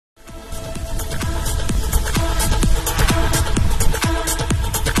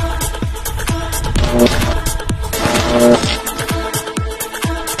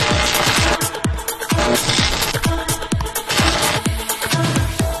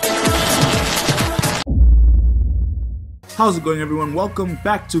How's it going, everyone? Welcome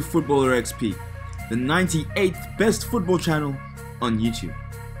back to FootballerXP, the 98th best football channel on YouTube.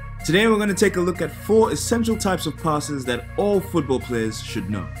 Today we're going to take a look at 4 essential types of passes that all football players should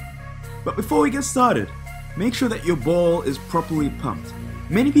know. But before we get started, make sure that your ball is properly pumped.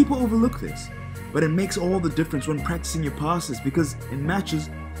 Many people overlook this, but it makes all the difference when practicing your passes because in matches,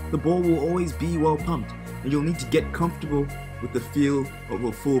 the ball will always be well pumped and you'll need to get comfortable with the feel of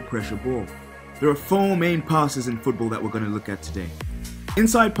a full pressure ball. There are 4 main passes in football that we're going to look at today.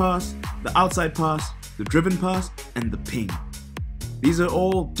 Inside pass, the outside pass, the driven pass, and the ping. These are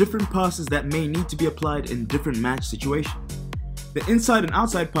all different passes that may need to be applied in different match situations. The inside and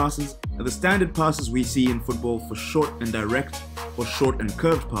outside passes are the standard passes we see in football for short and direct or short and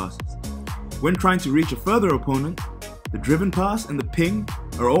curved passes. When trying to reach a further opponent, the driven pass and the ping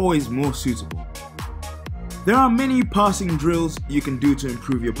are always more suitable. There are many passing drills you can do to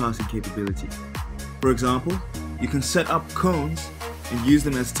improve your passing capability. For example, you can set up cones and use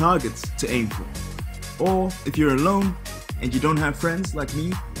them as targets to aim for. Or if you're alone and you don't have friends like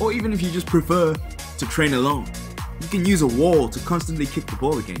me, or even if you just prefer to train alone, you can use a wall to constantly kick the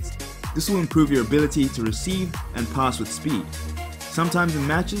ball against. This will improve your ability to receive and pass with speed. Sometimes in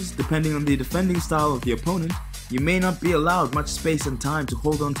matches, depending on the defending style of the opponent, you may not be allowed much space and time to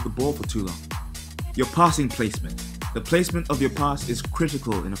hold on to the ball for too long. Your passing placement. The placement of your pass is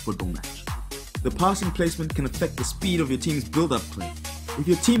critical in a football match. The passing placement can affect the speed of your team's build-up play. If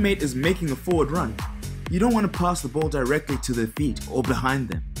your teammate is making a forward run, you don't want to pass the ball directly to their feet or behind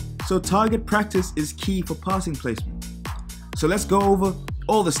them. So target practice is key for passing placement. So let's go over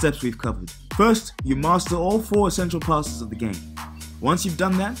all the steps we've covered. First, you master all 4 essential passes of the game. Once you've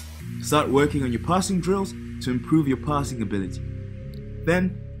done that, start working on your passing drills to improve your passing ability.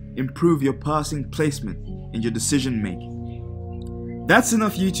 Then, improve your passing placement and your decision making. That's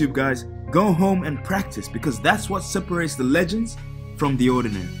enough YouTube, guys. Go home and practice because that's what separates the legends from the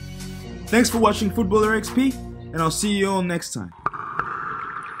ordinary. Thanks for watching FootballerXP, and I'll see you all next time.